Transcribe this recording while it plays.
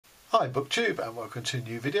Hi BookTube and welcome to a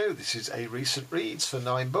new video. This is a recent reads for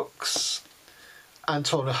 9 books.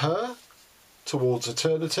 Anton Her, Towards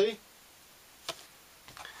Eternity.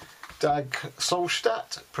 Dag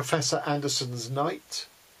Solstad, Professor Andersen's Night,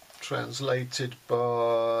 translated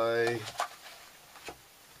by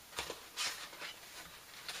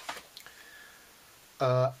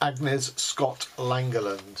Agnes Scott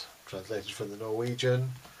Langeland, translated from the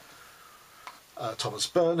Norwegian. Thomas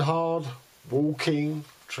Bernhard, Walking,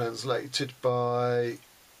 translated by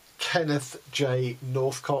Kenneth J.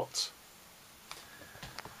 Northcott.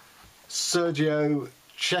 Sergio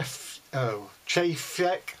Chejfec,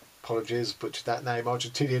 apologies, butchered that name,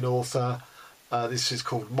 Argentinian author. This is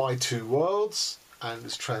called My Two Worlds and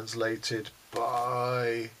is translated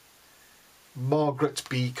by Margaret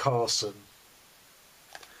B. Carson.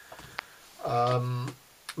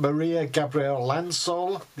 Maria Gabriela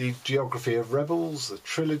Llansol, The Geography of Rebels, the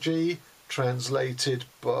Trilogy, translated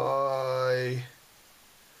by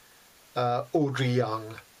Audrey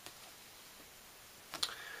Young.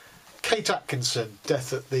 Kate Atkinson,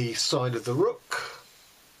 Death at the Sign of the Rook.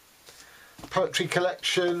 Poetry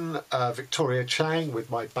collection, Victoria Chang with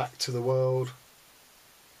My Back to the World.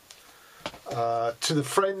 To the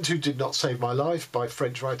Friend Who Did Not Save My Life by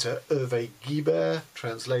French writer Hervé Guibert,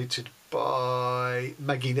 translated by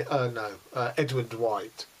Edward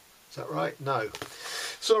White. Is that right? No.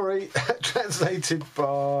 Sorry, translated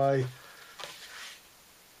by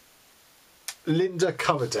Linda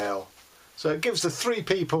Coverdale. So it gives the 3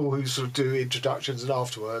 people who sort of do introductions and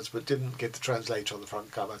afterwards, but didn't give the translator on the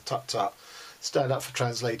front cover. Tut tut. Stand up for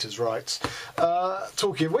translators' rights.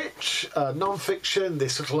 Talking of which, non-fiction,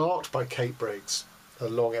 This Little Art by Kate Briggs. A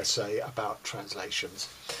long essay about translations.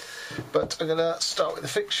 But I'm going to start with the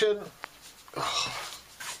fiction.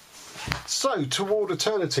 So, Toward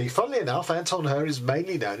Eternity. Funnily enough, Anton Her is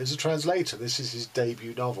mainly known as a translator. This is his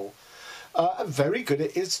debut novel. And very good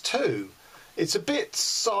it is too. It's a bit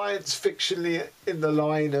science fictionally in the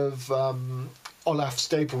line of Olaf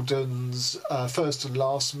Stapledon's First and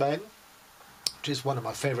Last Men, which is one of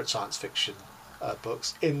my favourite science fiction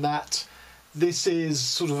books, in that this is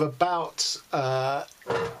sort of about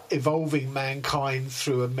evolving mankind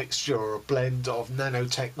through a mixture or a blend of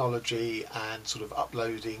nanotechnology and sort of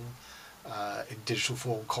uploading in digital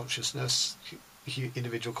form consciousness,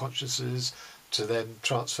 individual consciousness, to then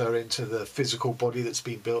transfer into the physical body that's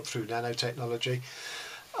been built through nanotechnology.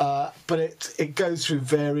 But it goes through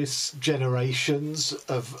various generations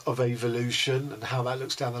of evolution and how that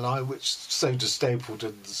looks down the line, which so does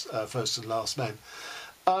Stapledon's First and Last Men.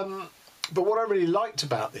 But what I really liked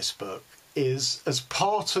about this book is, as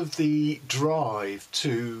part of the drive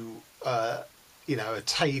to,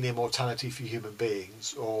 attain immortality for human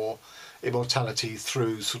beings, or immortality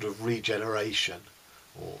through sort of regeneration,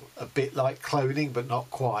 or a bit like cloning but not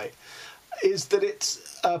quite, is that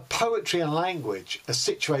it's poetry and language are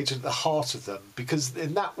situated at the heart of them, because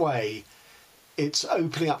in that way it's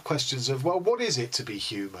opening up questions of, well, what is it to be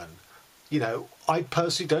human? I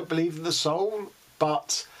personally don't believe in the soul,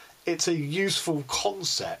 but it's a useful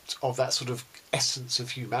concept of that sort of essence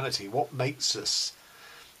of humanity. What makes us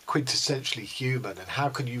quintessentially human, and how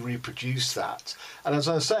can you reproduce that? And as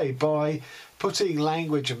I say, by putting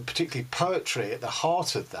language and particularly poetry at the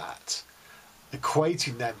heart of that,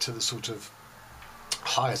 equating them to the sort of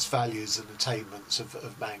highest values and attainments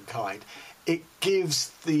of mankind, it gives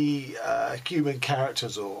the human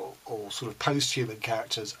characters or sort of post-human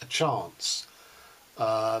characters a chance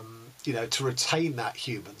to retain that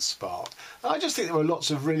human spark. And I just think there were lots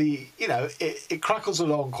of really, it crackles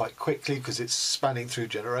along quite quickly because it's spanning through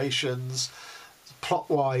generations.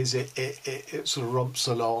 Plot-wise, it sort of romps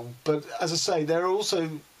along. But as I say, there are also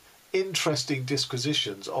interesting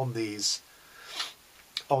disquisitions on these,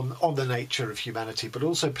 on the nature of humanity, but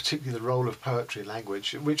also particularly the role of poetry and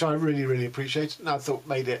language, which I really, really appreciated, and I thought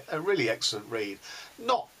made it a really excellent read.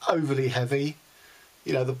 Not overly heavy.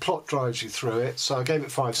 The plot drives you through it, so I gave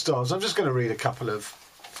it 5 stars. I'm just going to read a couple of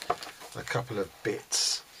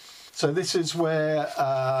bits. So this is where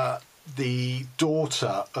the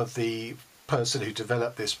daughter of the person who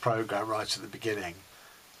developed this program right at the beginning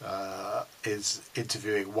is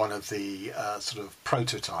interviewing one of the sort of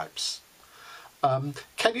prototypes.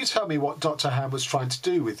 Can you tell me what Dr. Han was trying to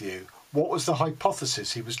do with you? What was the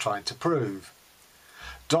hypothesis he was trying to prove?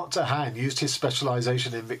 Dr. Han used his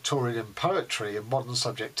specialisation in Victorian poetry and modern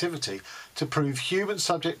subjectivity to prove human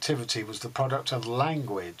subjectivity was the product of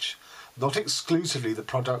language, not exclusively the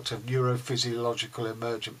product of neurophysiological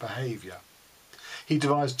emergent behaviour. He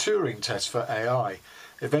devised Turing tests for AI,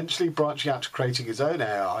 eventually branching out to creating his own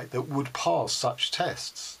AI that would pass such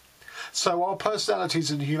tests. So our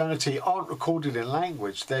personalities and humanity aren't recorded in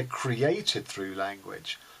language, they're created through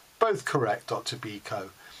language. Both correct, Dr. Biko.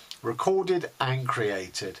 Recorded and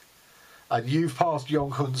created. And you've passed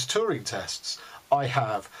Jonke's Turing tests. I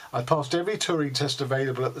have. I passed every Turing test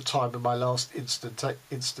available at the time of my last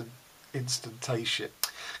instantiation.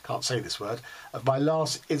 Can't say this word. Of my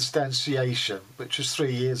last instantiation, which was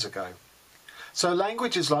 3 years ago. So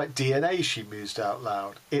language is like DNA, she mused out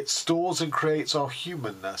loud. It stores and creates our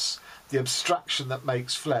humanness, the abstraction that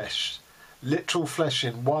makes flesh. Literal flesh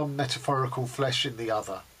in one, metaphorical flesh in the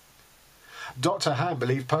other. Dr. Han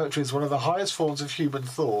believed poetry is one of the highest forms of human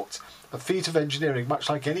thought, a feat of engineering much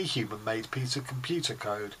like any human-made piece of computer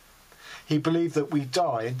code. He believed that we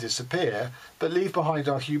die and disappear, but leave behind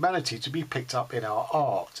our humanity to be picked up in our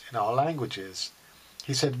art, in our languages.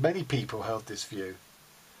 He said many people held this view.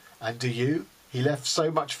 And do you? He left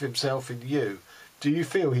so much of himself in you. Do you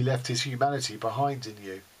feel he left his humanity behind in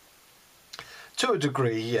you? To a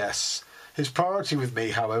degree, yes. His priority with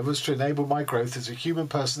me, however, was to enable my growth as a human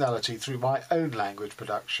personality through my own language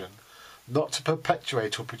production, not to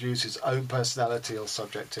perpetuate or produce his own personality or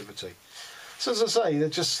subjectivity. So as I say, they're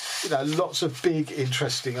just, lots of big,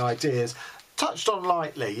 interesting ideas, touched on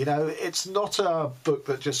lightly. It's not a book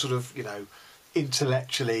that just sort of,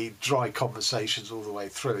 intellectually dry conversations all the way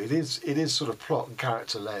through. It is sort of plot and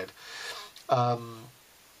character led. And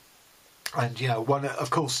one, of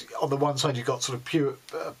course, on the one side you've got sort of pure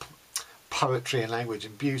poetry and language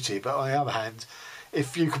and beauty, but on the other hand,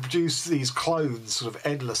 if you can produce these clones sort of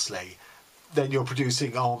endlessly, then you're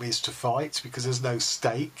producing armies to fight because there's no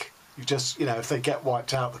stake. You just, if they get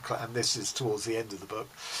wiped out, and this is towards the end of the book,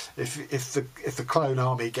 if the clone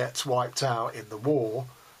army gets wiped out in the war,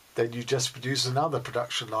 then you just produce another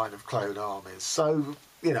production line of clone armies. So,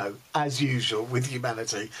 as usual with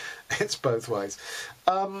humanity, it's both ways.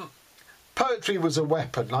 Poetry was a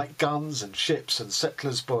weapon like guns and ships and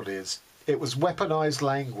settlers' bodies. It was weaponised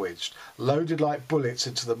language, loaded like bullets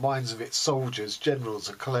into the minds of its soldiers, generals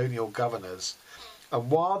and colonial governors.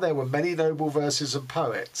 And while there were many noble verses and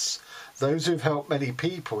poets, those who've helped many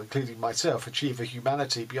people, including myself, achieve a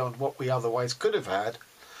humanity beyond what we otherwise could have had,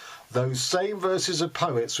 those same verses and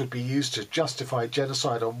poets would be used to justify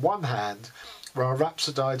genocide on one hand, while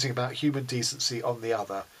rhapsodising about human decency on the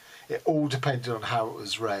other. It all depended on how it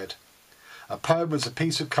was read. A poem was a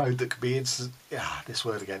piece of code that could be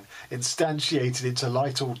instantiated into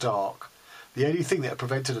light or dark. The only thing that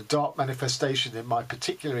prevented a dark manifestation in my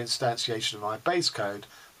particular instantiation of my base code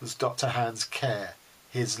was Dr. Han's care,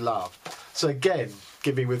 his love. So again,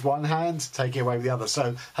 giving with one hand, taking away with the other.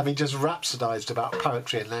 So having just rhapsodised about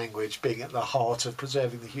poetry and language being at the heart of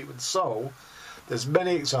preserving the human soul, there's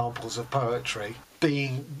many examples of poetry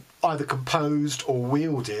being either composed or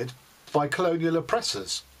wielded by colonial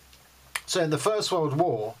oppressors. So in the First World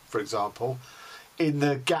War, for example, in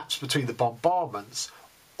the gaps between the bombardments,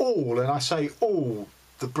 all, and I say all,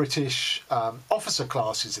 the British officer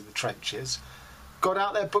classes in the trenches got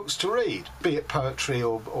out their books to read, be it poetry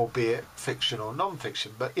or be it fiction or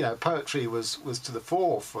non-fiction. But, poetry was to the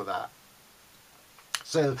fore for that.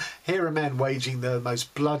 So here are men waging the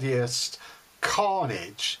most bloodiest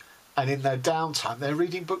carnage, and in their downtime they're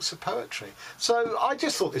reading books of poetry. So I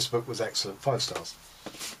just thought this book was excellent. 5 stars.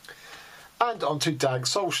 And on to Dag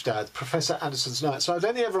Solstad, Professor Andersen's Night. So I'd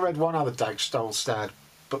only ever read one other Dag Solstad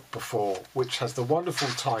book before, which has the wonderful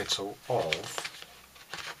title of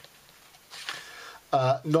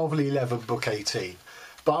Novel 11, Book 18.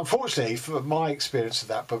 But unfortunately, for my experience of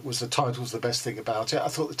that book, was the title was the best thing about it. I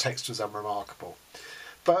thought the text was unremarkable.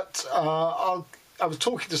 But I was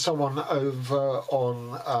talking to someone over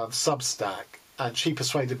on Substack, and she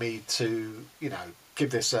persuaded me to,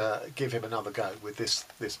 give him another go with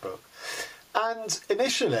this book. And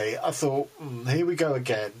initially I thought, here we go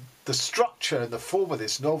again. The structure and the form of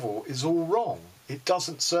this novel is all wrong. It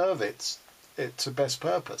doesn't serve its best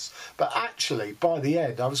purpose. But actually, by the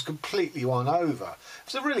end, I was completely won over. It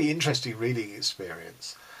was a really interesting reading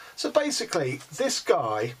experience. So basically, this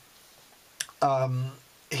guy,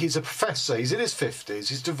 he's a professor, he's in his 50s,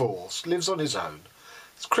 he's divorced, lives on his own.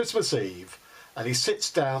 It's Christmas Eve, and he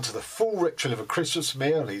sits down to the full ritual of a Christmas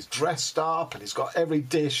meal, and he's dressed up, and he's got every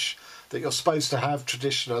dish that you're supposed to have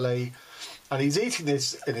traditionally, and he's eating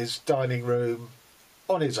this in his dining room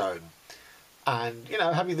on his own, and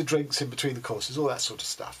having the drinks in between the courses, all that sort of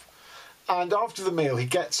stuff. And after the meal he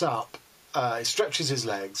gets up, he stretches his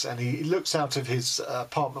legs, and he looks out of his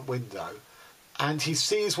apartment window, and he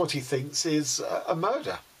sees what he thinks is a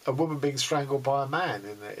murder, a woman being strangled by a man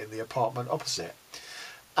in the apartment opposite.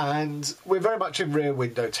 And we're very much in Rear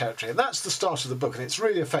Window territory, and that's the start of the book, and it's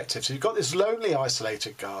really effective. So you've got this lonely,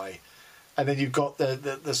 isolated guy, and then you've got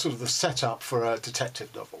the sort of the setup for a detective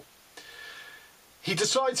novel. He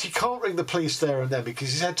decides he can't ring the police there and then because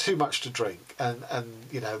he's had too much to drink, and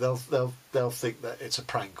you know they'll think that it's a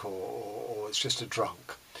prank or it's just a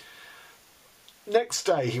drunk. Next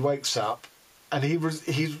day he wakes up and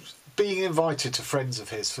he's being invited to friends of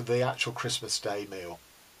his for the actual Christmas Day meal.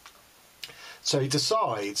 So he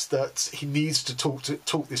decides that he needs to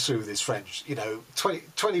talk this through with his friends. You know,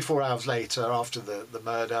 24 hours later after the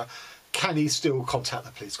murder, can he still contact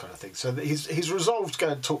the police, kind of thing. So he's resolved to go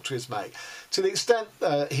and talk to his mate. To the extent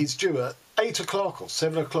that he's due at 8 o'clock or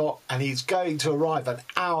 7 o'clock, and he's going to arrive an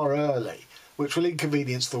hour early, which will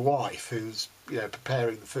inconvenience the wife who's, you know,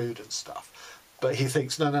 preparing the food and stuff. But he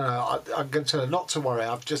thinks, no, I'm going to tell her not to worry.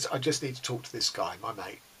 I just need to talk to this guy, my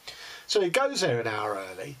mate. So he goes there an hour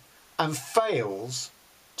early and fails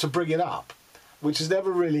to bring it up, which is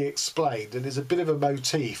never really explained, and is a bit of a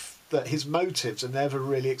motif that his motives are never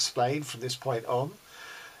really explained from this point on.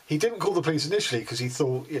 He didn't call the police initially because he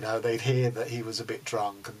thought, you know, they'd hear that he was a bit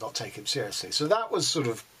drunk and not take him seriously. So that was sort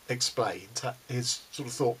of explained, his sort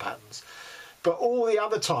of thought patterns. But all the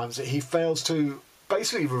other times that he fails to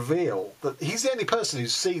basically reveal that he's the only person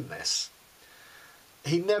who's seen this.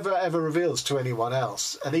 He never ever reveals to anyone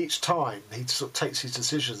else, and each time he sort of takes his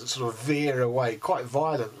decisions that sort of veer away quite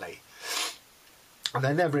violently, and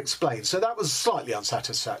they're never explained. So that was slightly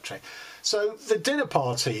unsatisfactory. So the dinner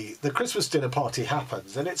party, the Christmas dinner party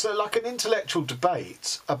happens, and it's like an intellectual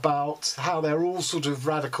debate about how they're all sort of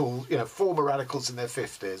radical, you know, former radicals in their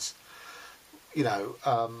 50s. You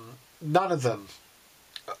know, none of them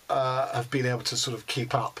have been able to sort of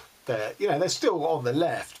keep up. They're still on the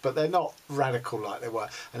left, but they're not radical like they were.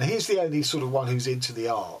 And he's the only sort of one who's into the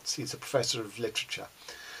arts. He's a professor of literature.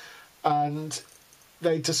 And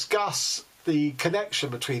they discuss the connection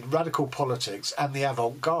between radical politics and the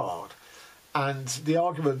avant-garde. And the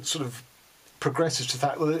argument sort of progresses to the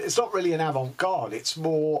fact, well, it's not really an avant-garde, it's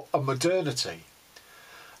more a modernity.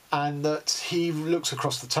 And that he looks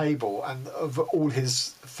across the table, and of all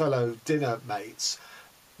his fellow dinner mates,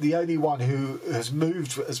 the only one who has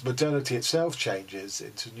moved as modernity itself changes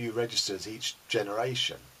into new registers each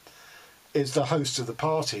generation is the host of the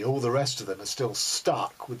party. All the rest of them are still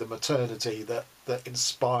stuck with the modernity that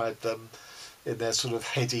inspired them in their sort of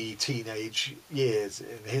heady teenage years.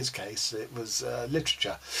 In his case, it was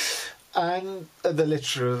literature, and the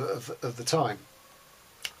literature of the time.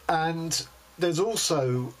 And there's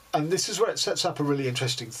also, and this is where it sets up a really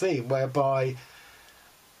interesting theme, whereby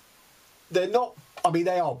they're not, I mean,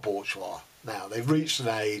 they are bourgeois now. They've reached an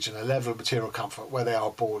age and a level of material comfort where they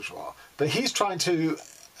are bourgeois. But he's trying to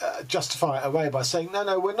justify it away by saying,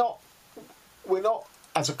 no, we're not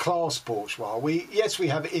as a class bourgeois. We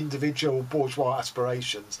have individual bourgeois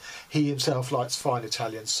aspirations. He himself likes fine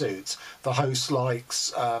Italian suits. The host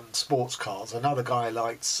likes sports cars. Another guy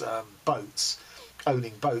likes boats,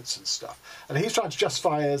 owning boats and stuff. And he's trying to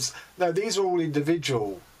justify as, no, these are all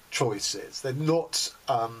individual choices. They're not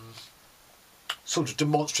sort of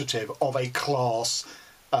demonstrative of a class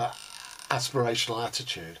aspirational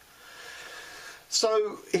attitude.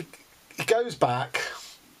 So he goes back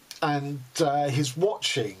and he's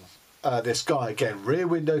watching this guy again, Rear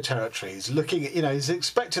Window territory. He's looking at, he's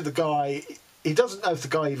expected the guy, he doesn't know if the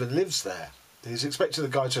guy even lives there. He's expecting the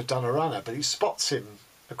guy to have done a runner, but he spots him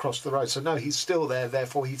across the road. So no, he's still there,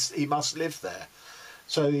 therefore he must live there.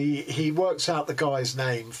 So he works out the guy's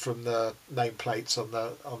name from the nameplates on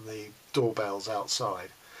the doorbells outside.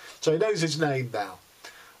 So he knows his name now.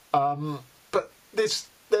 But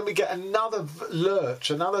then we get another lurch,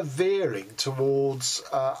 another veering towards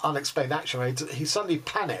unexplained action. He suddenly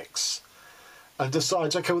panics and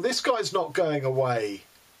decides, okay, well, this guy's not going away.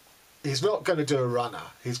 He's not going to do a runner.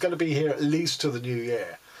 He's going to be here at least till the new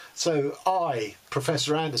year. So I,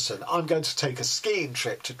 Professor Andersen, I'm going to take a skiing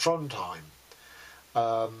trip to Trondheim.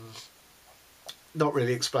 Not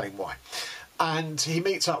really explain why. And he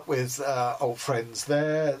meets up with old friends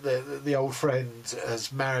there. The old friend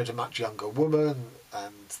has married a much younger woman,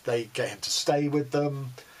 and they get him to stay with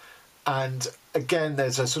them. And again,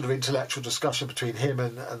 there's a sort of intellectual discussion between him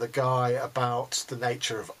and the guy about the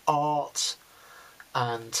nature of art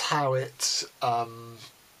and how it's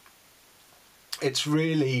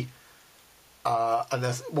really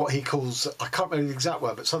what he calls, I can't remember the exact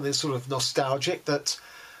word, but something sort of nostalgic, that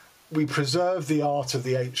we preserve the art of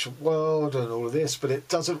the ancient world and all of this, but it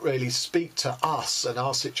doesn't really speak to us and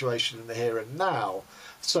our situation in the here and now.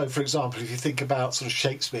 So, for example, if you think about sort of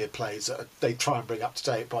Shakespeare plays that they try and bring up to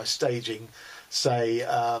date by staging, say,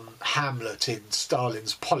 Hamlet in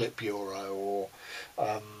Stalin's Politburo, or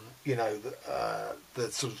you know,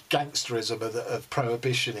 the sort of gangsterism of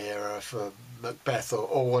Prohibition era for Macbeth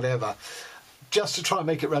or whatever, just to try and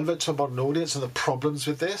make it relevant to a modern audience and the problems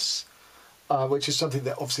with this, which is something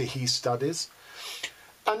that obviously he studies.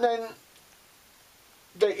 And then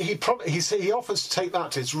he offers to take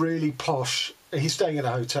that to his really posh. He's staying in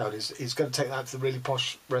a hotel. He's going to take that to the really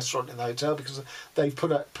posh restaurant in the hotel because they've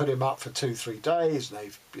put him up for 2-3 days and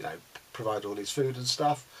they've, you know, provided all his food and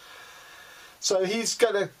stuff. So he's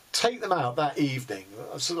going to take them out that evening.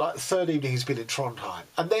 So like the third evening he's been in Trondheim,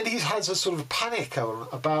 and then he has a sort of panic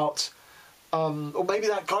about, or maybe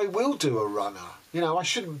that guy will do a runner. You know, I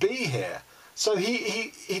shouldn't be here. So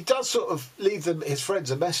he does sort of leave his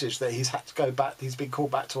friends a message that he's had to go back. He's been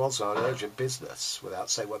called back to Oslo on urgent business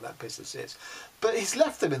without saying what that business is. But he's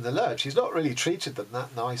left them in the lurch. He's not really treated them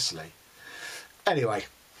that nicely. Anyway,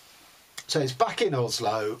 so he's back in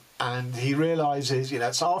Oslo and he realises, you know,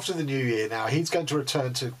 it's after the new year now. He's going to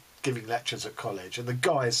return to giving lectures at college, and the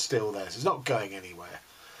guy is still there. So he's not going anywhere.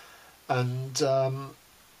 And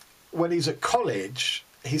when he's at college,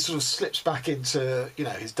 he sort of slips back into, you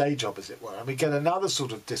know, his day job, as it were, and we get another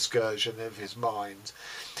sort of discursion of his mind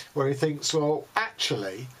where he thinks, well,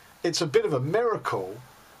 actually, it's a bit of a miracle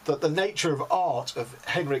that the nature of art of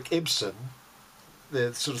Henrik Ibsen,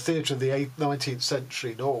 the sort of theatre of the 19th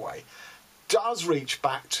century Norway, does reach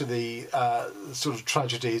back to the sort of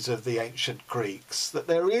tragedies of the ancient Greeks, that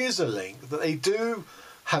there is a link, that they do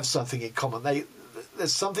have something in common.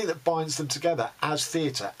 There's something that binds them together as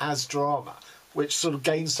theatre, as drama, which sort of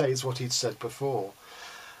gainsays what he'd said before.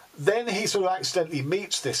 Then he sort of accidentally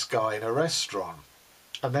meets this guy in a restaurant,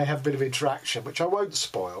 and they have a bit of interaction, which I won't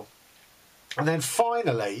spoil. And then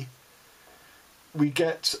finally, we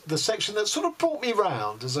get the section that sort of brought me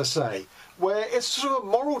round, as I say, where it's sort of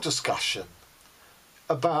a moral discussion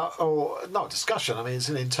about, or not discussion, I mean, it's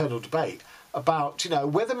an internal debate about, you know,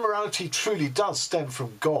 whether morality truly does stem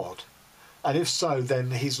from God. And if so, then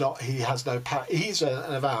he has no power. He's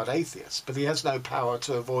an avowed atheist, but he has no power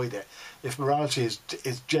to avoid it if morality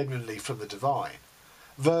is genuinely from the divine.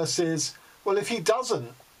 Versus, well, if he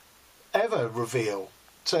doesn't ever reveal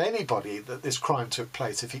to anybody that this crime took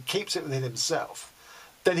place, if he keeps it within himself,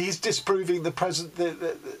 then he's disproving the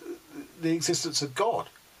existence of God,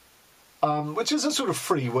 which is a sort of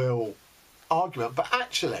free will argument. But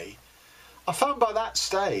actually, I found by that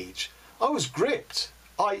stage I was gripped.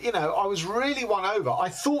 I was really won over. I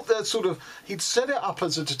thought that he'd set it up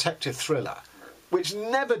as a detective thriller, which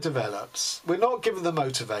never develops. We're not given the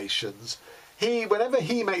motivations. Whenever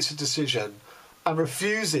he makes a decision and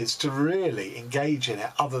refuses to really engage in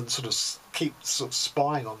it, other than keep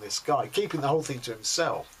spying on this guy, keeping the whole thing to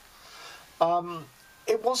himself,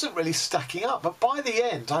 it wasn't really stacking up. But by the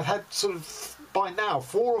end, I'd had by now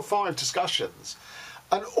 4 or 5 discussions,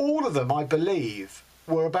 and all of them, I believe,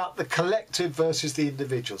 were about the collective versus the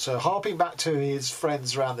individual. So harping back to his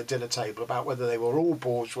friends around the dinner table about whether they were all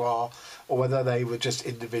bourgeois or whether they were just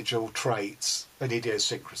individual traits and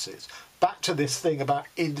idiosyncrasies. Back to this thing about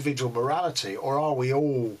individual morality, or are we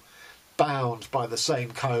all bound by the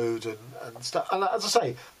same code and stuff? And as I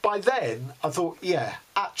say, by then I thought, yeah,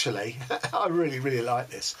 actually, I really, really like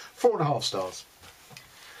this. 4.5 stars.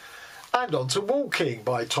 And on to Walking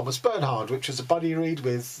by Thomas Bernhard, which is a buddy read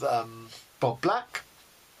with Bob Black.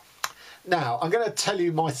 Now, I'm going to tell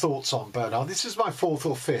you my thoughts on Bernhard. This is my 4th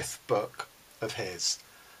or 5th book of his,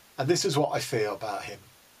 and this is what I feel about him.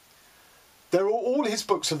 All his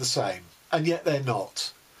books are the same, and yet they're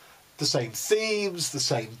not. The same themes, the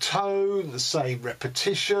same tone, the same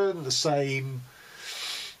repetition, the same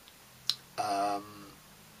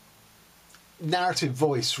narrative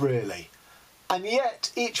voice, really. And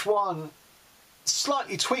yet each one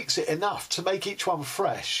slightly tweaks it enough to make each one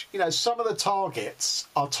fresh. You know, some of the targets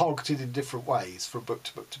are targeted in different ways from book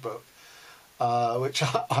to book to book, which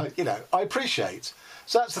I appreciate.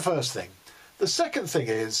 So that's the first thing. The second thing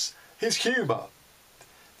is his humour.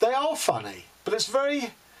 They are funny, but it's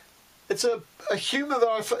a humour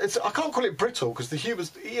that I can't call it brittle, because the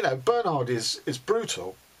humour's, Bernhard is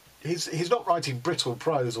brutal. He's not writing brittle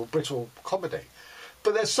prose or brittle comedy,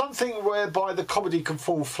 but there's something whereby the comedy can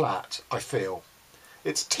fall flat, I feel.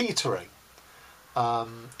 It's teetering.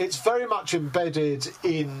 It's very much embedded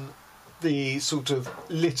in the sort of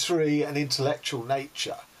literary and intellectual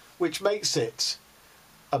nature, which makes it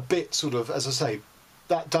a bit as I say,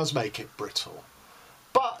 that does make it brittle.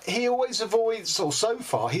 But he always avoids, or so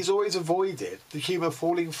far, he's always avoided the humour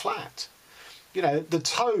falling flat. You know, the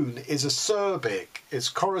tone is acerbic, it's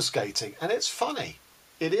coruscating, and it's funny.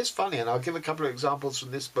 It is funny, and I'll give a couple of examples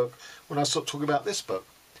from this book when I start talking about this book.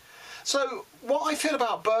 So what I feel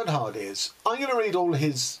about Bernhard is, I'm going to read all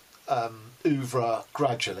his oeuvre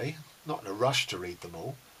gradually, not in a rush to read them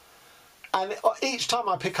all. And each time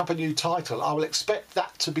I pick up a new title, I will expect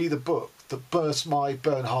that to be the book that bursts my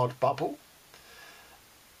Bernhard bubble,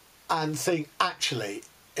 and think, actually,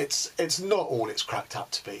 it's not all it's cracked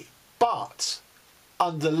up to be. But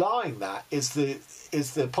underlying that is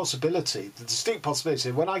the possibility, the distinct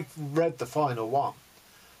possibility. When I read the final one,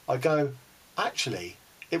 I go, actually,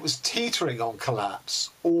 it was teetering on collapse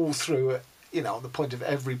all through it, on the point of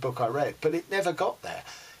every book I read, but it never got there.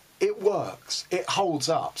 It works. It holds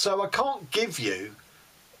up. So I can't give you,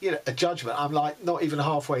 a judgment. I'm like not even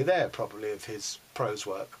halfway there probably of his prose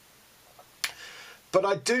work. But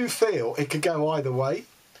I do feel it could go either way.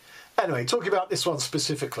 Anyway, talking about this one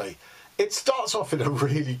specifically, it starts off in a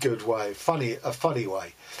really good way, a funny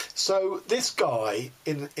way. So this guy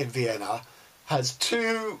in Vienna has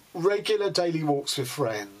 2 regular daily walks with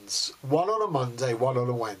friends, one on a Monday, one on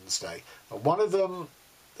a Wednesday. And one of them,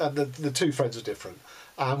 and the 2 friends are different,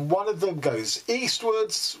 and one of them goes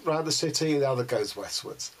eastwards around the city, the other goes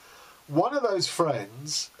westwards. One of those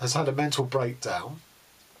friends has had a mental breakdown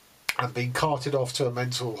and been carted off to a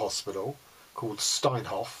mental hospital called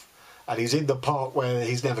Steinhof, and he's in the part where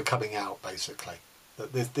he's never coming out, basically.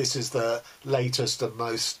 This is the latest and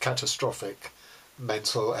most catastrophic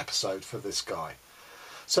mental episode for this guy.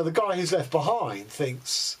 So the guy who's left behind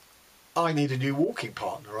thinks, I need a new walking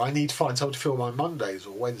partner. I need to find someone to fill my Mondays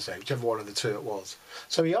or Wednesday, whichever one of the 2 it was.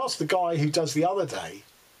 So he asked the guy who does the other day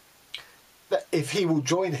that if he will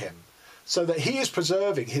join him, so that he is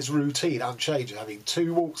preserving his routine unchanged, having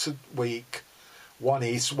 2 walks a week, one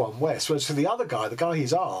east, one west. Whereas for the other guy, the guy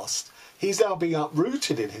he's asked, he's now being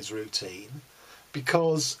uprooted in his routine,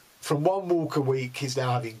 because from 1 walk a week he's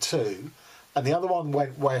now having 2, and the other one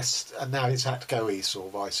went west and now he's had to go east, or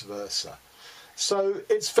vice versa. So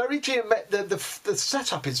it's very geometric. The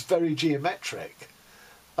setup is very geometric,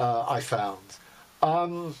 I found,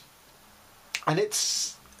 and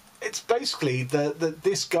it's basically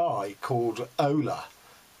this guy called Olaf,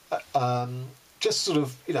 just sort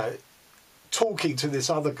of talking to this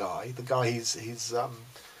other guy, the guy he's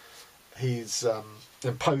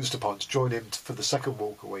imposed upon to join him for the 2nd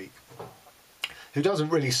walk a week, who doesn't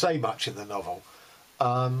really say much in the novel.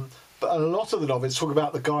 But a lot of the novels talk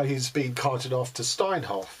about the guy who's been carted off to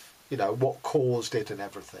Steinhof, what caused it and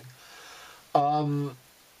everything.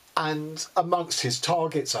 And amongst his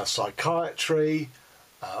targets are psychiatry,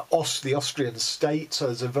 the Austrian state. So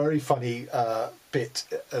there's a very funny bit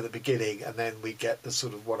at the beginning, and then we get the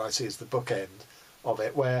sort of what I see as the bookend of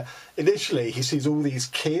it, where initially he sees all these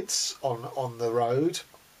kids on the road,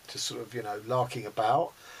 just sort of, larking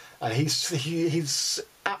about. And he's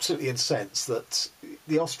absolutely incensed that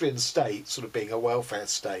the Austrian state, sort of being a welfare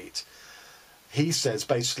state, he says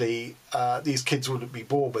basically these kids wouldn't be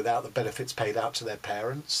born without the benefits paid out to their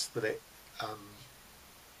parents, that it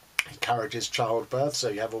encourages childbirth, so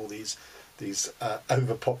you have all these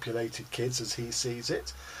overpopulated kids as he sees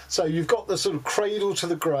it. So you've got the sort of cradle to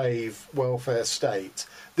the grave welfare state.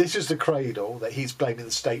 This is the cradle that he's blaming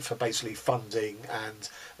the state for basically funding and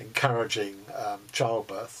encouraging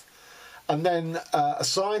childbirth. And then a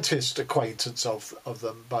scientist acquaintance of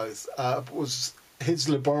them both was his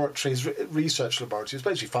laboratory, his research laboratory was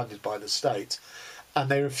basically funded by the state, and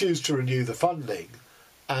they refused to renew the funding,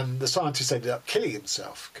 and the scientist ended up killing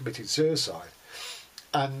himself, committing suicide.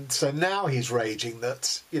 And so now he's raging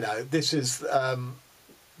that this is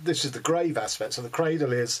the grave aspect. So the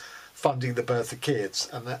cradle is funding the birth of kids,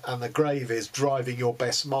 and the grave is driving your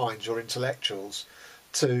best minds, your intellectuals,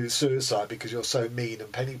 to suicide because you're so mean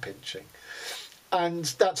and penny pinching. And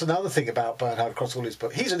that's another thing about Bernhard across all his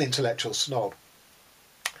books. He's an intellectual snob.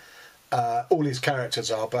 All his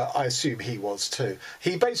characters are, but I assume he was too.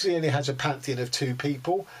 He basically only has a pantheon of 2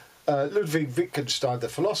 people, Ludwig Wittgenstein, the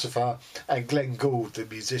philosopher, and Glenn Gould, the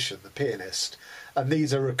musician, the pianist. And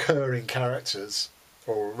these are recurring characters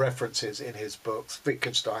or references in his books.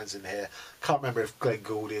 Wittgenstein's in here. Can't remember if Glenn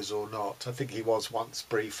Gould is or not. I think he was once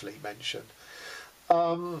briefly mentioned.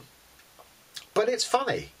 But it's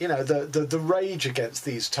funny, the rage against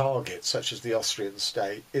these targets, such as the Austrian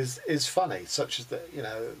state, is funny. Such as the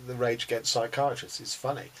rage against psychiatrists is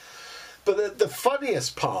funny. But the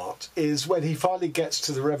funniest part is when he finally gets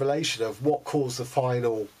to the revelation of what caused the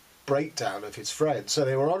final breakdown of his friend. So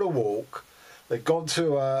they were on a walk. They'd gone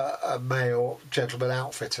to a male gentleman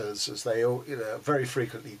outfitters, as they all, very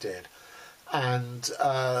frequently did, and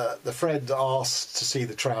the friend asked to see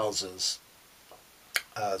the trousers.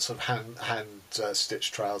 Sort of hand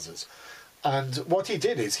stitched trousers, and what he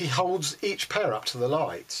did is he holds each pair up to the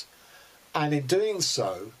light, and in doing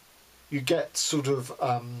so you get sort of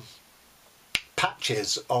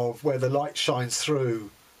patches of where the light shines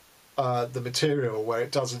through the material where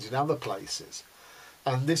it doesn't in other places.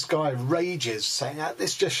 And this guy rages, saying that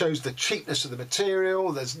this just shows the cheapness of the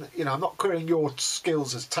material. There's, I'm not querying your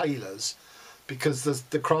skills as tailors, because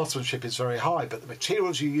the craftsmanship is very high, but the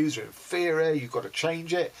materials you use are inferior. You've got to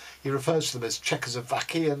change it. He refers to them as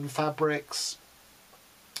Czechoslovakian fabrics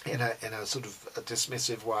in a sort of a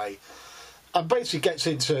dismissive way, and basically gets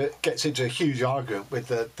into a huge argument with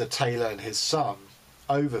the tailor and his son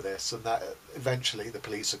over this, and that eventually the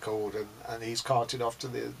police are called and he's carted off to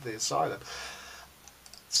the asylum.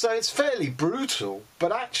 So it's fairly brutal,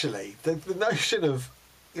 but actually the notion of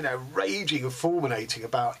raging and fulminating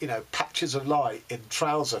about patches of light in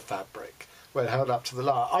trouser fabric when held up to the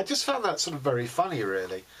light, I just found that sort of very funny,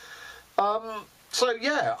 really. So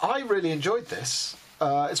yeah, I really enjoyed this.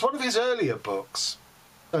 It's one of his earlier books.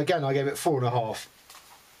 Again, I gave it 4.5.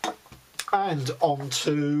 And on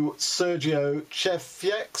to Sergio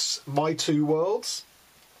Chejfec's My Two Worlds.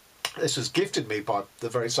 This was gifted me by the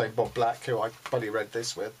very same Bob Black, who I probably read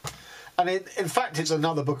this with. And in fact, it's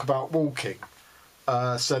another book about walking.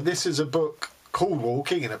 So this is a book called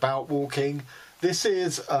Walking and about walking. This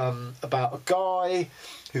is about a guy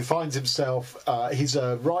who finds himself, he's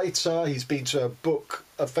a writer, he's been to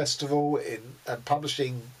a festival and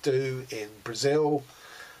publishing in Brazil,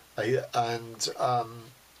 and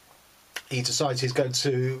he decides he's going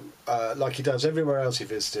to, like he does everywhere else he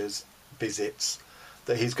visits,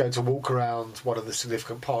 that he's going to walk around one of the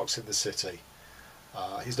significant parks in the city.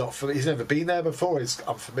 He's never been there before, he's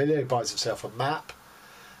unfamiliar, he buys himself a map,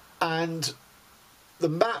 and the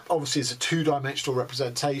map obviously is a two-dimensional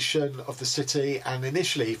representation of the city, and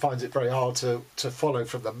initially he finds it very hard to follow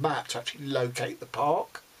from the map to actually locate the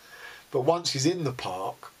park. But once he's in the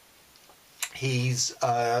park, he's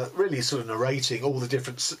really sort of narrating all the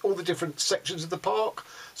different sections of the park.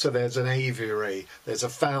 So there's an aviary, there's a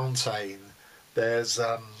fountain, there's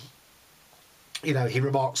he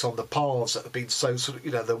remarks on the paths that have been so sort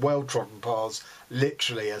of the well-trodden paths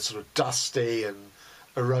literally are sort of dusty and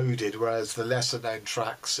eroded, whereas the lesser known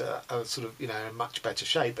tracks are sort of in much better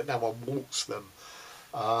shape, but no one walks them.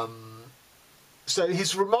 So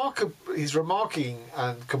he's remarking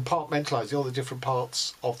and compartmentalising all the different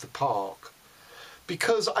parts of the park,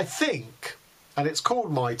 because I think, and it's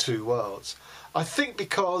called My Two Worlds, I think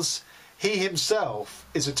because he himself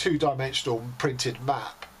is a two-dimensional printed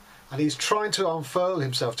map, and he's trying to unfurl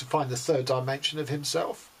himself to find the third dimension of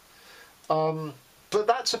himself. But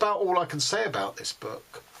that's about all I can say about this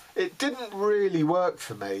book. It didn't really work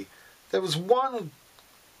for me. There was one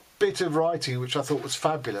bit of writing which I thought was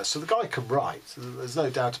fabulous. So the guy can write, there's no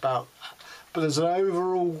doubt about that. But as an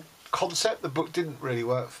overall concept, the book didn't really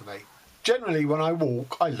work for me. Generally, when I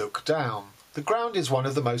walk, I look down. The ground is one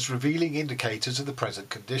of the most revealing indicators of the present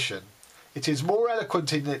condition. It is more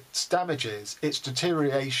eloquent in its damages, its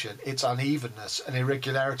deterioration, its unevenness and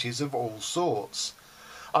irregularities of all sorts.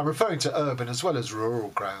 I'm referring to urban as well as rural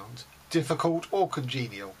ground, difficult or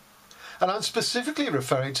congenial. And I'm specifically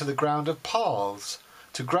referring to the ground of paths,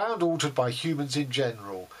 to ground altered by humans in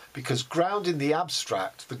general, because ground in the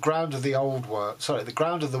abstract, the ground of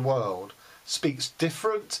the world, speaks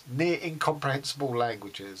different, near incomprehensible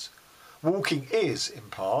languages. Walking is, in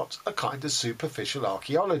part, a kind of superficial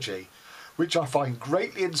archaeology, which I find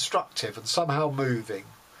greatly instructive and somehow moving,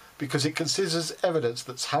 because it considers evidence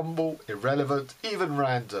that's humble, irrelevant, even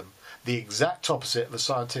random, the exact opposite of a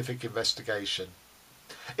scientific investigation.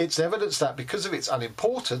 It's evidence that, because of its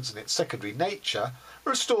unimportance and its secondary nature,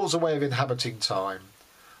 restores a way of inhabiting time.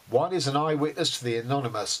 One is an eyewitness to the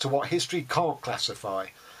anonymous, to what history can't classify,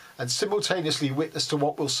 and simultaneously witness to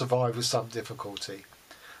what will survive with some difficulty.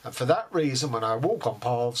 And for that reason, when I walk on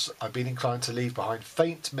paths, I've been inclined to leave behind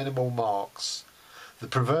faint, minimal marks. The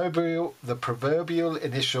proverbial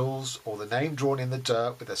initials, or the name drawn in the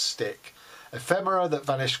dirt with a stick, ephemera that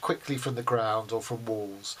vanish quickly from the ground or from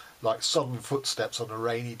walls, like sodden footsteps on a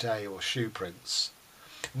rainy day or shoe prints.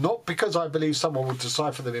 Not because I believe someone would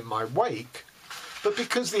decipher them in my wake, but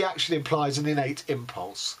because the action implies an innate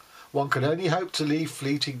impulse. One can only hope to leave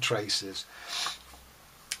fleeting traces.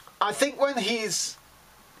 I think when he's,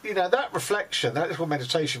 that reflection, that little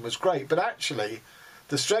meditation was great, but actually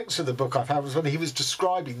the strengths of the book I've had was when he was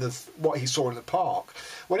describing what he saw in the park.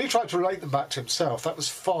 When he tried to relate them back to himself, that was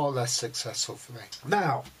far less successful for me.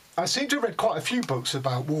 Now, I seem to have read quite a few books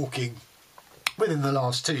about walking within the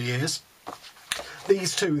last 2 years.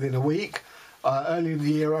 These two within a week. Earlier in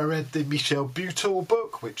the year I read the Michel Buteau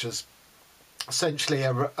book, which is essentially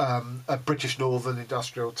a British northern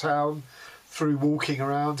industrial town, through walking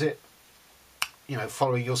around it,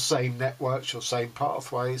 following your same networks, your same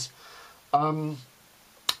pathways.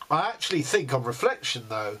 I actually think, on reflection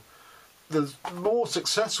though, the more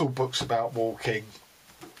successful books about walking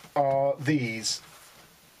are these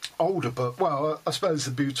older books. Well, I suppose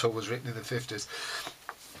the Butor was written in the 50s.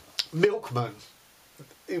 Milkman,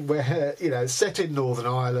 where, you know, set in Northern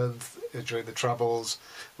Ireland during the Troubles,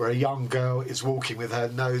 where a young girl is walking with her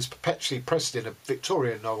nose perpetually pressed in a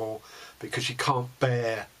Victorian novel because she can't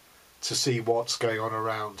bear to see what's going on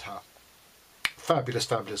around her. Fabulous,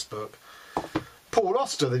 fabulous book. Paul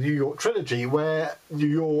Auster, the New York Trilogy, where New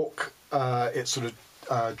York, it's sort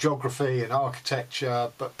of geography and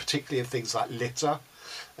architecture, but particularly of things like litter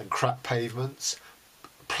and crap pavements,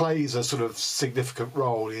 plays a sort of significant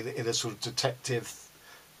role in a sort of detective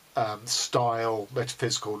style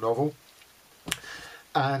metaphysical novel.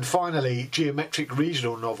 And finally, Geometric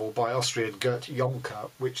Regional Novel by Austrian Gert Jonke,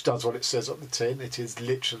 which does what it says on the tin. It is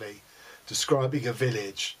literally describing a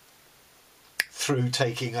village through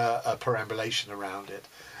taking a perambulation around it.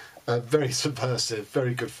 Very subversive,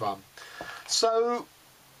 very good fun. So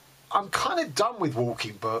I'm kind of done with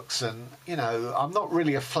walking books, and, you know, I'm not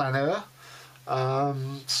really a flaneur.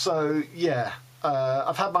 So yeah,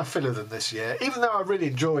 I've had my fill of them this year, even though I really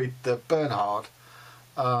enjoyed the Bernhard.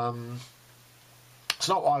 It's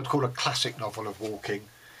not what I'd call a classic novel of walking.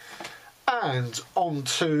 And on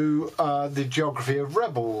to The Geography of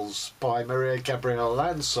Rebels by Maria Gabriela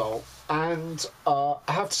Llansol. And I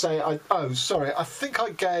have to say, I think I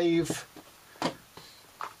gave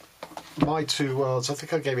My Two Worlds, I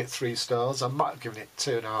think I gave it 3 stars. I might have given it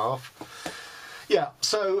 2.5. Yeah,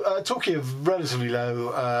 so talking of relatively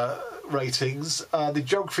low ratings, The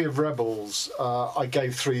Geography of Rebels, I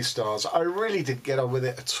gave 3 stars. I really didn't get on with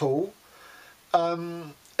it at all.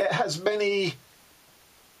 It has many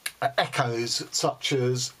echoes, such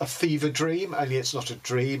as a fever dream, only it's not a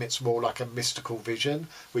dream, it's more like a mystical vision,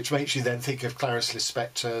 which makes you then think of Clarice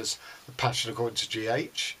Lispector's The Passion According to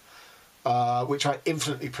G.H., which I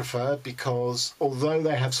infinitely prefer, because although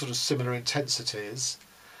they have sort of similar intensities,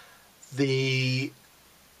 the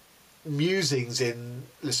musings in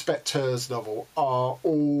Lispector's novel are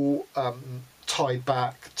all tied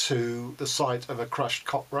back to the sight of a crushed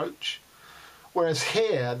cockroach, whereas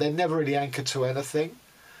here they're never really anchored to anything.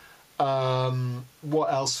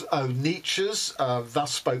 What else? Oh, Nietzsche's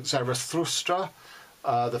Thus Spoke Zarathustra.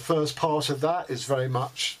 The first part of that is very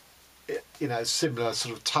much, you know, similar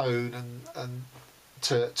sort of tone and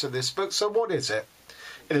to this book. So what is it?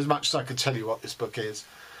 In as much as I can tell you what this book is.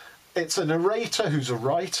 It's a narrator who's a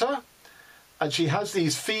writer, and she has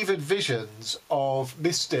these fevered visions of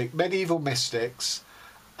medieval mystics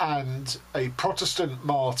and a Protestant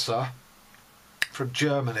martyr from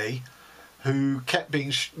Germany who kept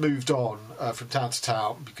being moved on from town to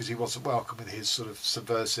town because he wasn't welcome with his sort of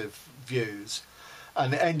subversive views,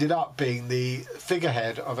 and ended up being the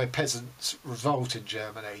figurehead of a peasants' revolt in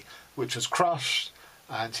Germany, which was crushed,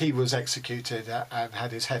 and he was executed and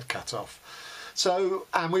had his head cut off. So,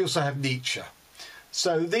 and we also have Nietzsche.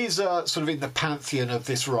 So these are sort of in the pantheon of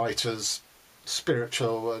this writer's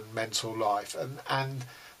spiritual and mental life, and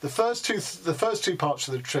the first two parts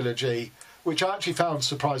of the trilogy, which I actually found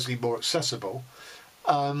surprisingly more accessible.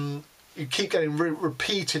 You keep getting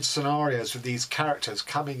repeated scenarios with these characters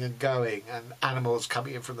coming and going, and animals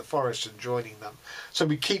coming in from the forest and joining them. So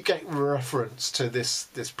we keep getting reference to this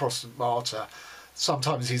Protestant martyr.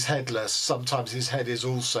 Sometimes he's headless, sometimes his head is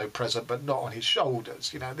also present, but not on his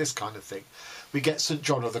shoulders, you know, this kind of thing. We get St.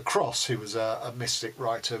 John of the Cross, who was a mystic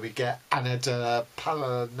writer. We get Anna de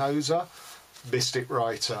Palanosa, mystic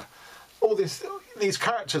writer. All these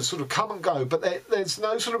characters sort of come and go, but there's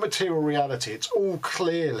no sort of material reality. It's all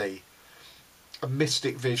clearly a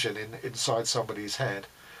mystic vision inside somebody's head.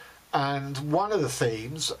 And one of the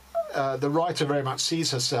themes, the writer very much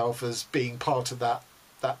sees herself as being part of that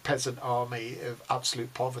peasant army of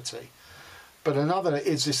absolute poverty. But another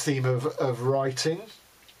is this theme of writing,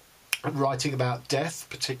 and writing about death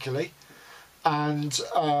particularly. And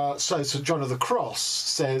so St. John of the Cross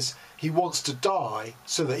says he wants to die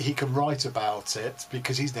so that he can write about it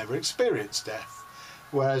because he's never experienced death.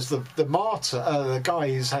 Whereas the martyr, the guy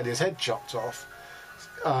who's had his head chopped off,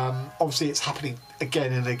 obviously it's happening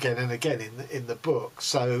again and again and again in the book.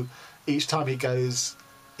 So each time he goes,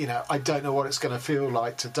 you know, I don't know what it's going to feel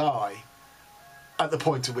like to die at the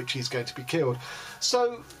point at which he's going to be killed.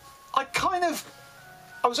 So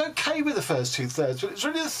I was okay with the first 2/3, but it's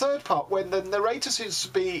really the third part when the narrator seems to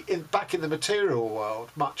be back in the material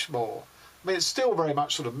world much more. I mean, it's still very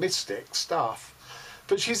much sort of mystic stuff,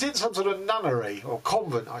 but she's in some sort of nunnery, or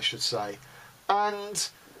convent, I should say, and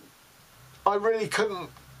I really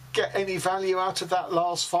couldn't get any value out of that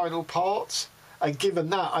last final part. And given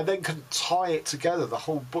that, I then couldn't tie it together, the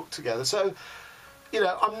whole book together. So, you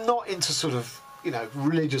know, I'm not into sort of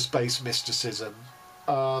religious-based mysticism.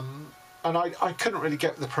 And I couldn't really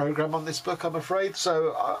get the programme on this book, I'm afraid,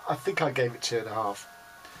 so I think I gave it 2.5.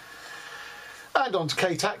 And on to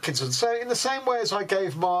Kate Atkinson. So in the same way as I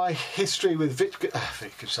gave my history with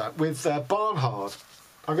Bernhard,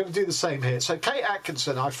 I'm going to do the same here. So Kate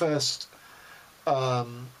Atkinson I first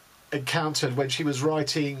encountered when she was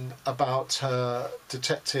writing about her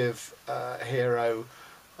detective hero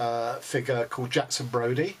figure called Jackson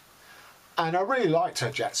Brodie. And I really liked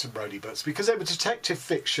her Jackson Brodie books because they were detective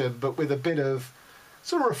fiction but with a bit of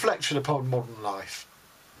sort of reflection upon modern life.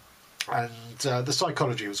 And the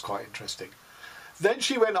psychology was quite interesting. Then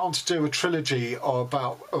she went on to do a trilogy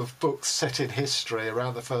of books set in history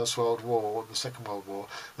around the First World War and the Second World War.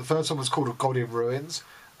 The first one was called A God in Ruins,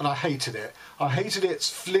 and I hated it. I hated its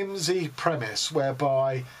flimsy premise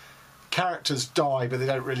whereby characters die, but they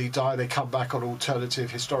don't really die. They come back on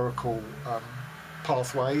alternative historical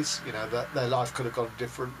pathways. That their life could have gone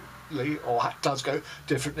differently, or does go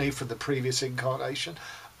differently from the previous incarnation.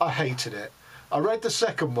 I hated it. I read the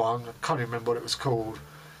second one, I can't even remember what it was called,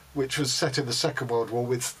 which was set in the Second World War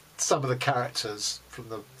with some of the characters from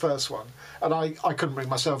the first one. And I couldn't bring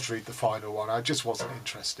myself to read the final one. I just wasn't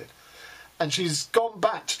interested. And she's gone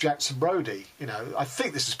back to Jackson Brodie. I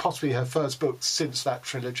think this is possibly her first book since that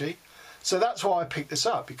trilogy. So that's why I picked this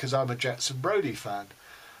up, because I'm a Jackson Brodie fan.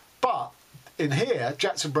 But in here,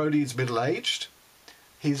 Jackson Brodie is middle-aged.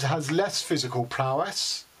 He has less physical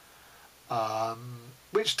prowess,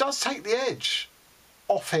 which does take the edge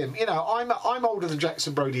off him. I'm older than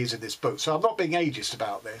Jackson Brodie is in this book, so I'm not being ageist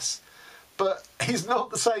about this, but he's not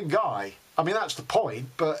the same guy. I mean, that's the point,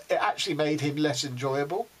 but it actually made him less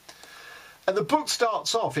enjoyable. And the book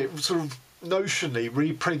starts off, it sort of notionally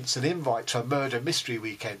reprints an invite to a murder mystery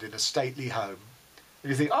weekend in a stately home. And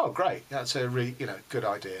you think, oh great, that's a really good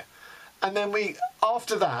idea. And then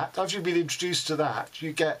after that, after you've been introduced to that,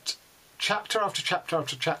 you get chapter after chapter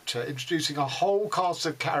after chapter introducing a whole cast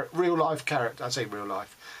of real life characters. I say real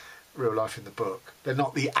life in the book. They're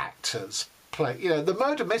not the actors play. The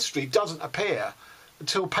murder mystery doesn't appear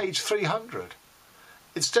until page 300.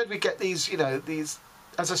 Instead, we get these, these,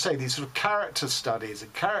 as I say, these sort of character studies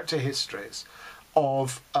and character histories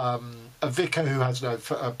of a vicar who has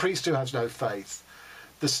a priest who has no faith,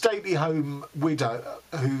 the stately home widow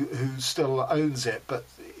who still owns it, but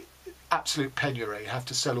absolute penury, have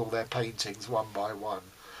to sell all their paintings one by one.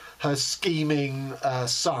 Her scheming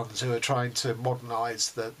sons who are trying to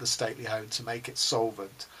modernise the stately home to make it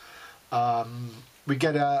solvent. We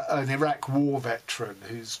get an Iraq war veteran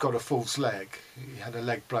who's got a false leg. He had a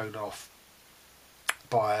leg blown off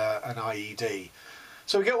by an IED.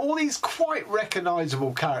 So we get all these quite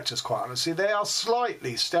recognisable characters, quite honestly. They are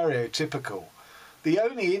slightly stereotypical. The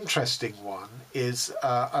only interesting one is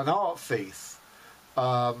an art thief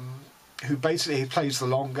who basically plays the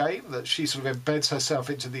long game, that she sort of embeds herself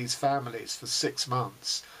into these families for 6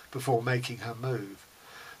 months before making her move.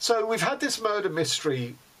 So we've had this murder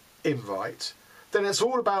mystery invite. Then it's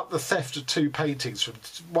all about the theft of 2 paintings,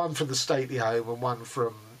 one from the stately home and one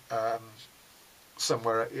from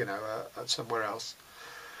somewhere else.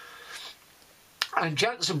 And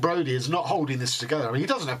Jackson Brodie is not holding this together. I mean, he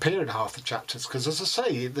doesn't appear in half the chapters because, as I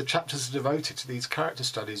say, the chapters are devoted to these character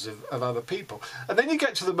studies of other people. And then you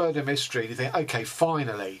get to the murder mystery and you think, OK,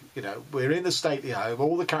 finally, we're in the stately home,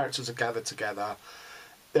 all the characters are gathered together.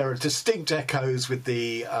 There are distinct echoes with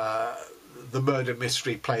the murder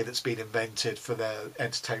mystery play that's been invented for the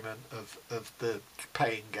entertainment of the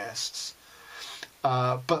paying guests.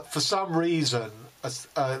 But for some reason,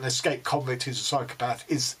 an escaped convict who's a psychopath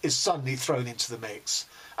is suddenly thrown into the mix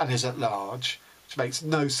and is at large, which makes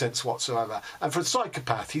no sense whatsoever. And for a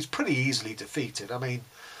psychopath, he's pretty easily defeated. I mean,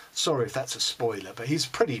 sorry if that's a spoiler, but he's a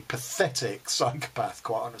pretty pathetic psychopath,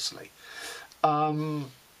 quite honestly.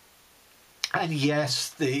 And yes,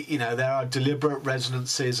 there are deliberate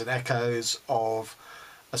resonances and echoes of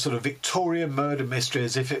a sort of Victorian murder mystery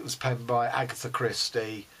as if it was penned by Agatha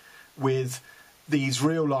Christie, with these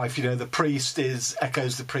real life, the priest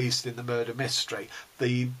echoes the priest in the murder mystery.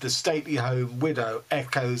 The stately home widow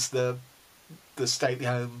echoes the stately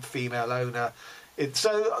home female owner.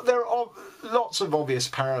 So there are lots of obvious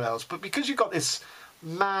parallels, but because you've got this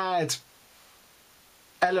mad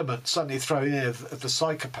element suddenly thrown in of the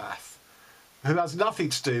psychopath, who has nothing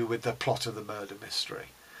to do with the plot of the murder mystery.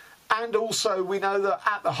 And also we know that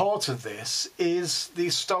at the heart of this is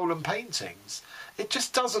these stolen paintings. It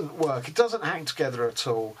just doesn't work. It doesn't hang together at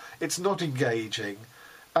all. It's not engaging.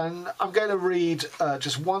 And I'm going to read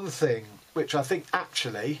just one thing, which I think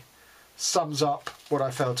actually sums up what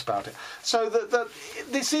I felt about it. So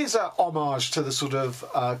this is a homage to the sort of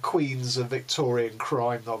queens of Victorian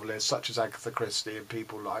crime novelists such as Agatha Christie and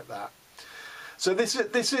people like that. So this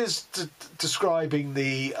is describing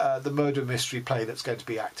the murder mystery play that's going to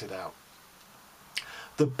be acted out.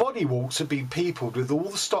 The body walks have been peopled with all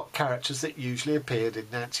the stock characters that usually appeared in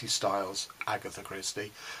Nancy Styles' Agatha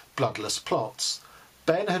Christie bloodless plots.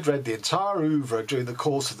 Ben had read the entire oeuvre during the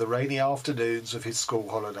course of the rainy afternoons of his school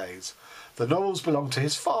holidays. The novels belonged to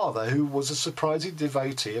his father, who was a surprising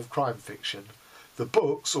devotee of crime fiction. The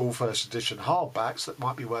books, all first edition hardbacks that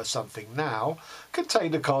might be worth something now,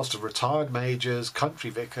 contained a cast of retired majors, country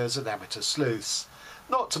vicars and amateur sleuths.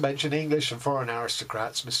 Not to mention English and foreign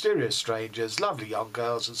aristocrats, mysterious strangers, lovely young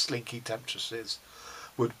girls and slinky temptresses.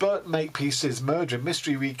 Would Burton Makepeace's Murder and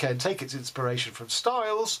Mystery Weekend take its inspiration from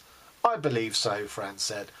Styles? I believe so, Fran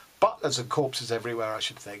said. Butlers and corpses everywhere, I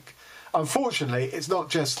should think. Unfortunately, it's not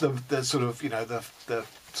just the sort of, the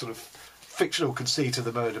sort of fictional conceit of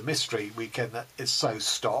the Murder Mystery Weekend that is so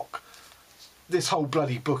stock. This whole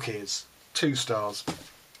bloody book is 2 stars.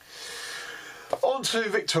 On to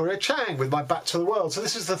Victoria Chang with My Back to the World. So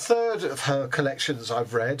this is the third of her collections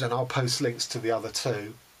I've read, and I'll post links to the other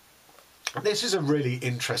 2. This is a really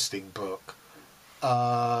interesting book.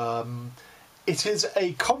 It is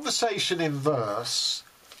a conversation in verse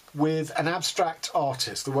with an abstract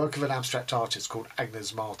artist, the work of an abstract artist called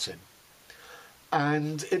Agnes Martin.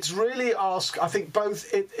 And it's really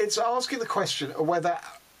it's asking the question of whether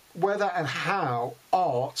and how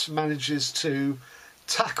art manages to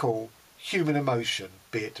tackle human emotion,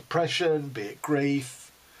 be it depression, be it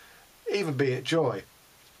grief, even be it joy.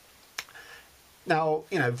 Now,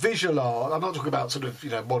 visual art, I'm not talking about sort of,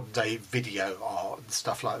 modern day video art and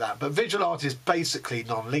stuff like that, but visual art is basically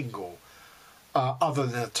non-lingual, other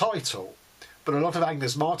than a title. But a lot of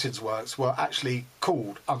Agnes Martin's works were actually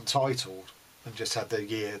called Untitled and just had the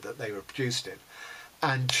year that they were produced in.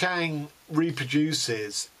 And Chang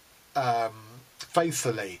reproduces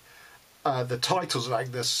faithfully the titles of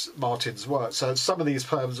Agnes Martin's work. So some of these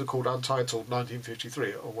poems are called Untitled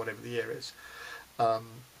 1953 or whatever the year is.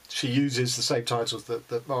 She uses the same titles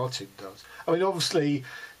that Martin does. I mean, obviously,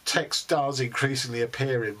 text does increasingly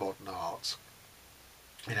appear in modern art.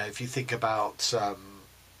 If you think about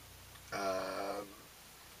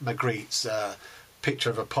Magritte's picture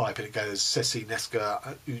of a pipe and it goes, Ceci n'est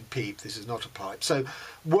qu'une pipe, this is not a pipe. So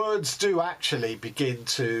words do actually begin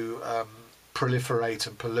to proliferate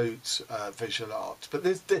and pollute visual art. But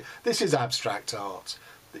this is abstract art.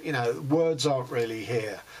 Words aren't really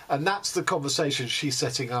here. And that's the conversation she's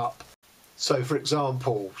setting up. So, for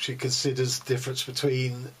example, she considers the difference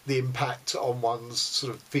between the impact on one's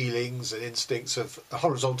sort of feelings and instincts of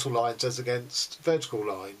horizontal lines as against vertical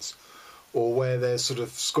lines, or where there's sort of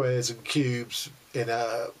squares and cubes in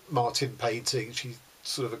a Martin painting. She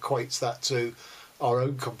sort of equates that to our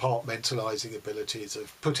own compartmentalising abilities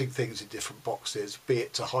of putting things in different boxes, be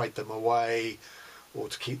it to hide them away or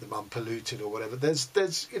to keep them unpolluted or whatever. There's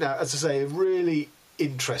as I say, a really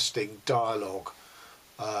interesting dialogue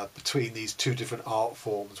between these 2 different art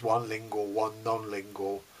forms, one lingual, one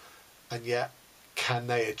non-lingual, and yet can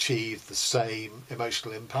they achieve the same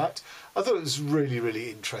emotional impact? I thought it was really,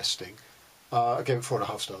 really interesting. I gave it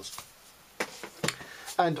 4.5 stars.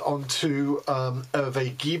 And on to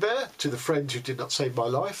Hervé Guibert, To the Friend Who Did Not Save My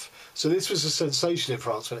Life. So this was a sensation in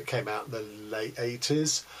France when it came out in the late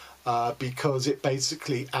 80s. Because it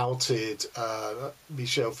basically outed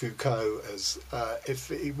Michel Foucault as, if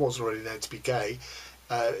he wasn't already known to be gay,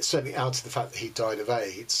 it certainly outed the fact that he died of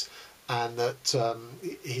AIDS and that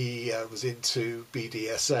he was into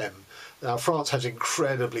BDSM. Now, France has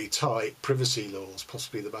incredibly tight privacy laws,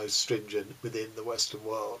 possibly the most stringent within the Western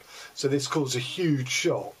world. So this caused a huge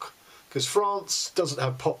shock, because France doesn't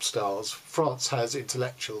have pop stars. France has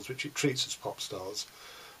intellectuals, which it treats as pop stars,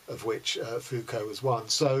 of which Foucault was one.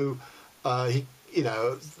 So, as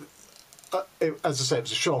I say, it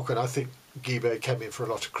was a shock, and I think Guibert came in for a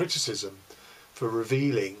lot of criticism for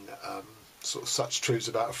revealing sort of such truths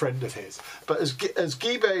about a friend of his. But as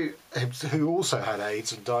Guibert, who also had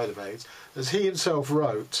AIDS and died of AIDS, as he himself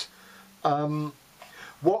wrote,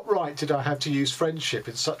 what right did I have to use friendship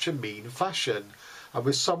in such a mean fashion, and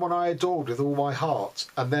with someone I adored with all my heart?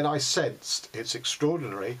 And then I sensed, it's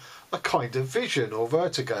extraordinary, a kind of vision or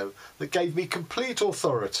vertigo that gave me complete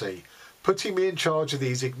authority, putting me in charge of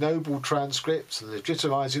these ignoble transcripts and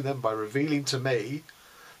legitimising them by revealing to me,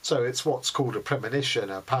 so it's what's called a premonition,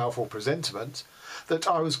 a powerful presentiment, that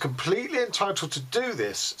I was completely entitled to do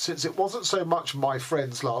this, since it wasn't so much my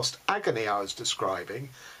friend's last agony I was describing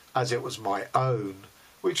as it was my own,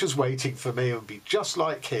 which was waiting for me and would be just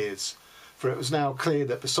like his. for it was now clear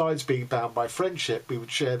that besides being bound by friendship, we would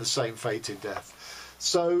share the same fate in death.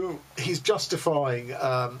 So he's justifying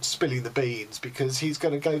spilling the beans because he's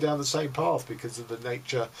going to go down the same path because of the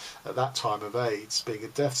nature at that time of AIDS being a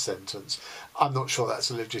death sentence. I'm not sure that's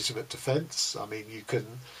a legitimate defence. I mean, you can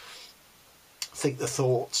think the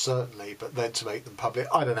thoughts, certainly, but then to make them public,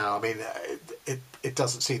 I don't know. I mean, it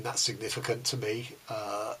doesn't seem that significant to me,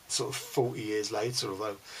 sort of 40 years later,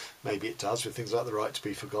 although maybe it does with things like the right to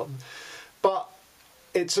be forgotten. But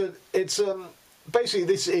basically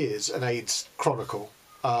this is an AIDS chronicle.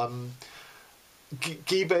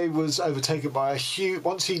 Guibert was overtaken by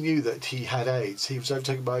once he knew that he had AIDS, he was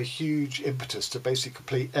overtaken by a huge impetus to basically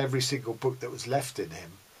complete every single book that was left in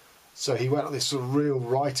him. So he went on this sort of real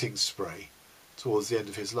writing spree towards the end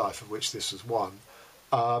of his life, of which this was one,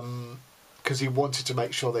 because he wanted to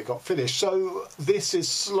make sure they got finished. So this is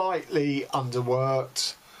slightly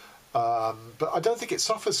underworked, but I don't think it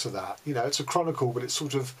suffers for that. You know, it's a chronicle, but it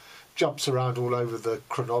sort of jumps around all over the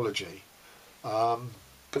chronology.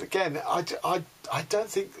 But again, I don't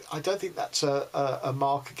think that's a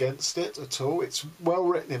mark against it at all. It's well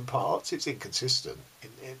written in parts. It's inconsistent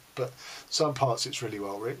but some parts it's really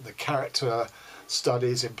well written. The character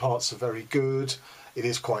studies in parts are very good. It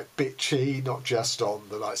is quite bitchy, not just on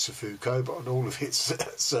the likes of Foucault, but on all of its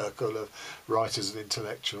circle of writers and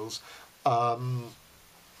intellectuals.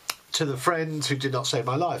 To the friend who did not save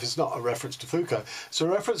my life, it's not a reference to Foucault. It's a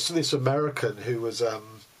reference to this American who was a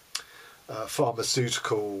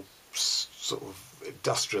pharmaceutical sort of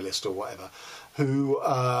industrialist or whatever, who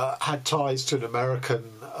had ties to an American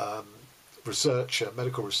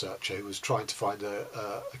medical researcher who was trying to find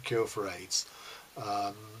a cure for AIDS.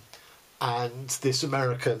 And this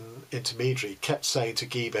American intermediary kept saying to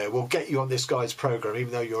Guibert, we'll get you on this guy's programme,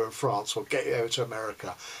 even though you're in France, we'll get you over to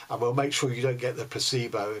America, and we'll make sure you don't get the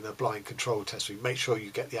placebo in a blind control test, we make sure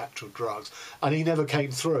you get the actual drugs. And he never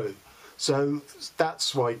came through. So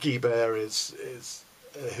that's why Guibert is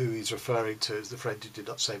who he's referring to as the friend who did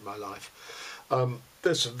not save my life.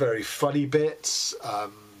 There's some very funny bits.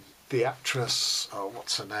 The actress,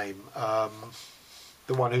 what's her name?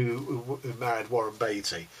 The one who married Warren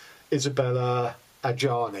Beatty, Isabella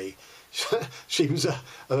Adjani. She was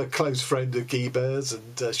a close friend of Guibert's,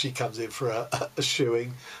 and she comes in for a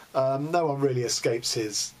shoeing. No one really escapes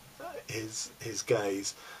his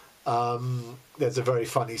gaze. There's a very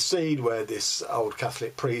funny scene where this old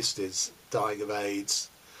Catholic priest is dying of AIDS,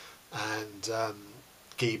 and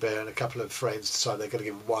Guibert and a couple of friends decide they're going to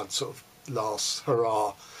give him one sort of last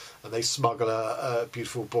hurrah, and they smuggle a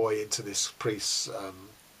beautiful boy into this priest's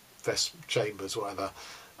vest chambers, whatever,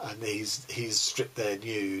 and he's stripped there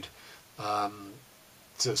nude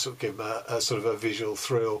to sort of give him a sort of a visual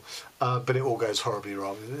thrill, but it all goes horribly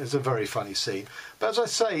wrong. It's a very funny scene. But as I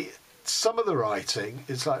say, some of the writing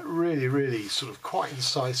is like really, really sort of quite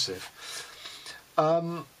incisive.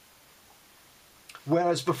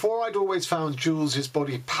 Whereas before I'd always found Jules's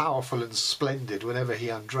body powerful and splendid whenever he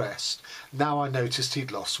undressed, now I noticed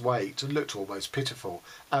he'd lost weight and looked almost pitiful,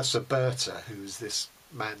 as for Berta, who's this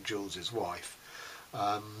man Jules's wife.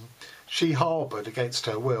 She harboured, against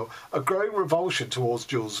her will, a growing revulsion towards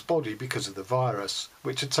Jules's body because of the virus,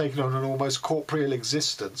 which had taken on an almost corporeal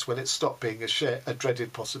existence when it stopped being a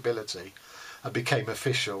dreaded possibility and became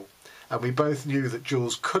official. And we both knew that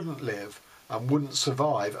Jules couldn't live and wouldn't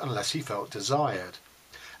survive unless he felt desired.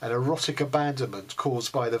 An erotic abandonment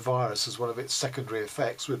caused by the virus as one of its secondary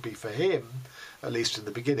effects would be for him, at least in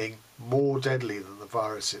the beginning, more deadly than the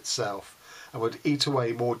virus itself, and would eat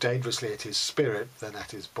away more dangerously at his spirit than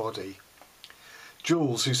at his body.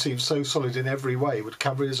 Jules, who seemed so solid in every way, would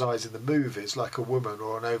cover his eyes in the movies like a woman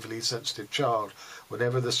or an overly sensitive child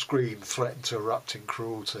whenever the screen threatened to erupt in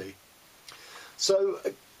cruelty. So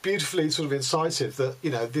beautifully sort of incisive that, you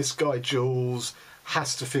know, this guy Jules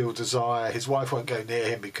has to feel desire. His wife won't go near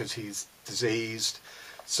him because he's diseased.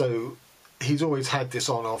 So he's always had this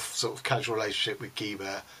on-off sort of casual relationship with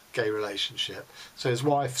Guibert, gay relationship. So his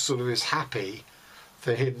wife sort of is happy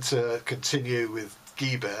for him to continue with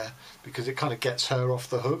Guibert because it kind of gets her off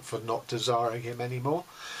the hook for not desiring him anymore.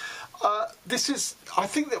 I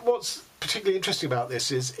think that what's particularly interesting about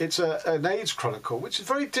this is it's an AIDS chronicle, which is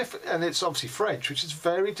very different, and it's obviously French, which is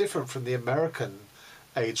very different from the American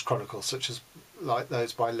AIDS chronicles, such as like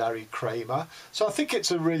those by Larry Kramer. So I think it's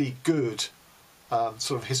a really good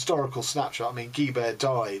sort of historical snapshot. I mean, Guibert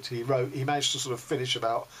died. He managed to sort of finish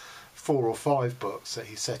about 4 or 5 books that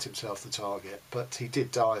he set himself the target, but he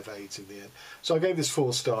did die of AIDS in the end. So I gave this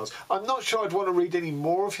 4 stars. I'm not sure I'd want to read any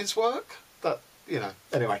more of his work, but, you know,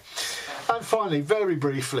 anyway. And finally, very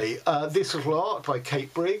briefly, This Little Art by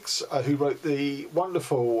Kate Briggs, who wrote the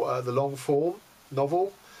wonderful The Long Form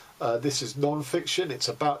novel, This is non-fiction. It's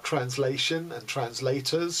about translation and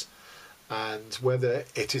translators, and whether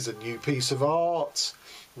it is a new piece of art,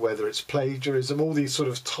 whether it's plagiarism, all these sort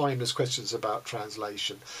of timeless questions about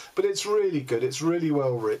translation. But it's really good. It's really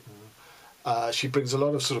well written. She brings a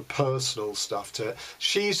lot of sort of personal stuff to it.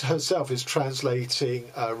 She herself is translating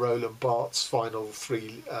Roland Barthes' final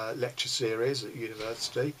 3 lecture series at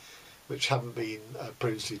university, which haven't been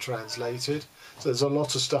previously translated. So there's a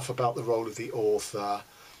lot of stuff about the role of the author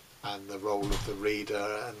and the role of the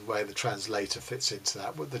reader and where the translator fits into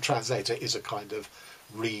that. The translator is a kind of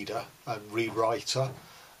reader and rewriter.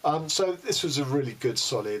 So this was a really good,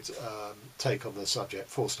 solid take on the subject.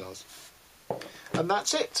 4 stars. And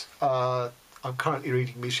that's it. I'm currently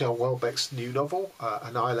reading Michel Houellebecq's new novel,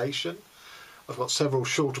 Annihilation. I've got several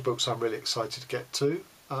shorter books I'm really excited to get to.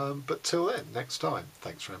 But till then, next time.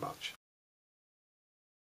 Thanks very much.